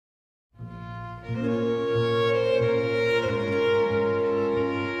Raqib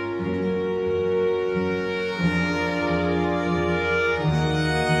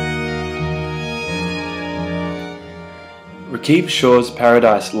Shaw's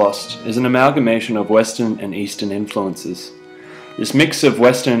Paradise Lost is an amalgamation of Western and Eastern influences. This mix of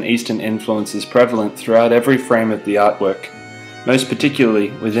Western and Eastern influence is prevalent throughout every frame of the artwork, most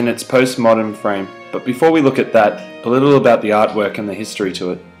particularly within its postmodern frame. But before we look at that, a little about the artwork and the history to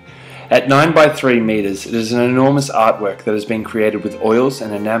it. At 9 by 3 meters, it is an enormous artwork that has been created with oils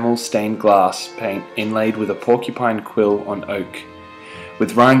and enamel stained glass paint inlaid with a porcupine quill on oak,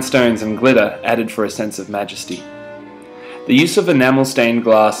 with rhinestones and glitter added for a sense of majesty. The use of enamel stained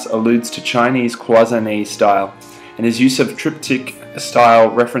glass alludes to Chinese cloisonné style, and his use of triptych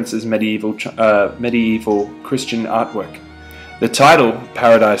style references medieval Christian artwork. The title,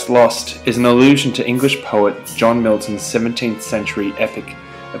 Paradise Lost, is an allusion to English poet John Milton's 17th century epic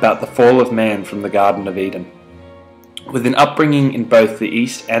about the fall of man from the Garden of Eden. With an upbringing in both the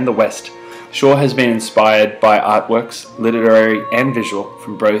East and the West, Shaw has been inspired by artworks, literary and visual,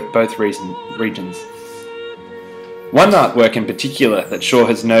 from both regions. One artwork in particular that Shaw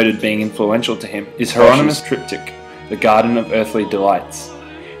has noted being influential to him is Hieronymus' triptych, The Garden of Earthly Delights,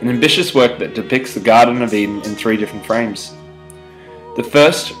 an ambitious work that depicts the Garden of Eden in 3 different frames. The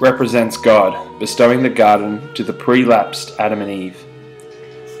first represents God bestowing the garden to the pre-lapsed Adam and Eve.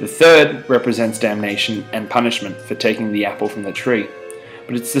 The third represents damnation and punishment for taking the apple from the tree.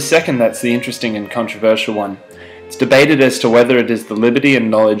 But it's the second that's the interesting and controversial one. It's debated as to whether it is the liberty and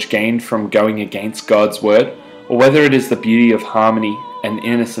knowledge gained from going against God's word, or whether it is the beauty of harmony and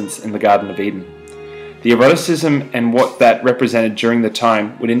innocence in the Garden of Eden. The eroticism and what that represented during the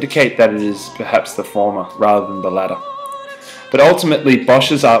time would indicate that it is perhaps the former rather than the latter. But ultimately,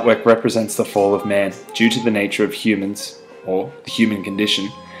 Bosch's artwork represents the fall of man due to the nature of humans, or the human condition,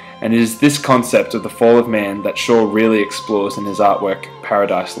 and it is this concept of the fall of man that Shaw really explores in his artwork,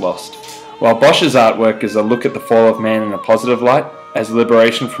 Paradise Lost. While Bosch's artwork is a look at the fall of man in a positive light, as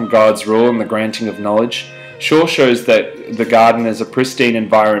liberation from God's rule and the granting of knowledge, Shaw shows that the garden is a pristine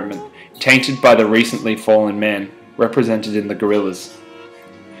environment, tainted by the recently fallen man, represented in the gorillas.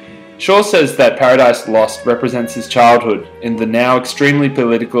 Shaw says that Paradise Lost represents his childhood in the now extremely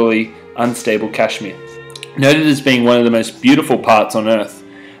politically unstable Kashmir. Noted as being one of the most beautiful parts on earth,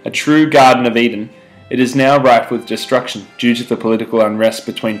 a true Garden of Eden, it is now rife with destruction due to the political unrest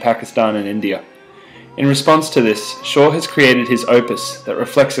between Pakistan and India. In response to this, Shaw has created his opus that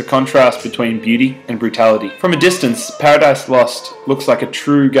reflects a contrast between beauty and brutality. From a distance, Paradise Lost looks like a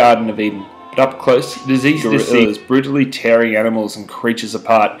true Garden of Eden, but up close, it is easy to see brutally tearing animals and creatures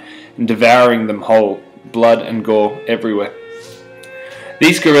apart and devouring them whole, blood and gore everywhere.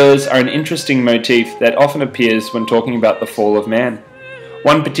 These gorillas are an interesting motif that often appears when talking about the fall of man.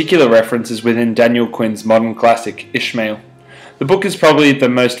 One particular reference is within Daniel Quinn's modern classic, Ishmael. The book is probably the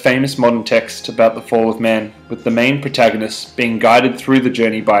most famous modern text about the fall of man, with the main protagonist being guided through the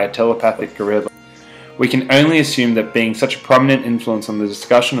journey by a telepathic gorilla. We can only assume that being such a prominent influence on the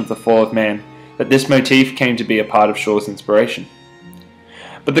discussion of the fall of man, that this motif came to be a part of Shaw's inspiration.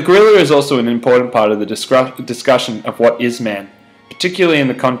 But the gorilla is also an important part of the discussion of what is man, particularly in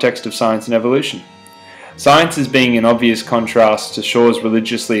the context of science and evolution. Science is being in obvious contrast to Shaw's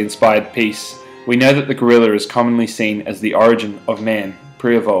religiously inspired piece. We know that the gorilla is commonly seen as the origin of man,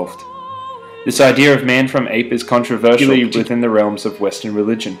 pre-evolved. This idea of man from ape is controversial within the realms of Western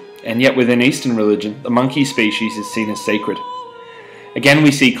religion, and yet within Eastern religion, the monkey species is seen as sacred. Again,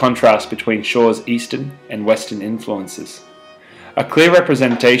 we see contrast between Shaw's Eastern and Western influences. A clear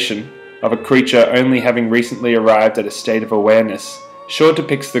representation of a creature only having recently arrived at a state of awareness, Shaw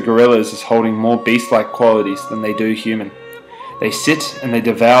depicts the gorillas as holding more beast-like qualities than they do human. They sit and they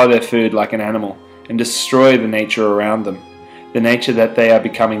devour their food like an animal and destroy the nature around them, the nature that they are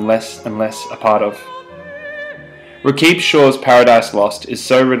becoming less and less a part of. Raqib Shaw's Paradise Lost is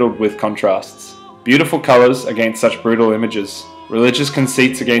so riddled with contrasts. Beautiful colours against such brutal images, religious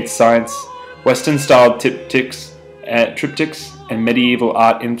conceits against science, Western-styled triptychs and medieval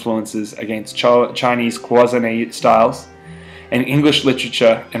art influences against Chinese cloisonné styles, and English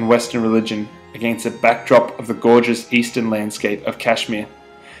literature and Western religion against a backdrop of the gorgeous eastern landscape of Kashmir.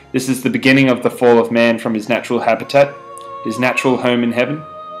 This is the beginning of the fall of man from his natural habitat, his natural home in heaven,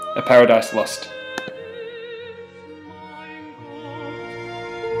 a paradise lost.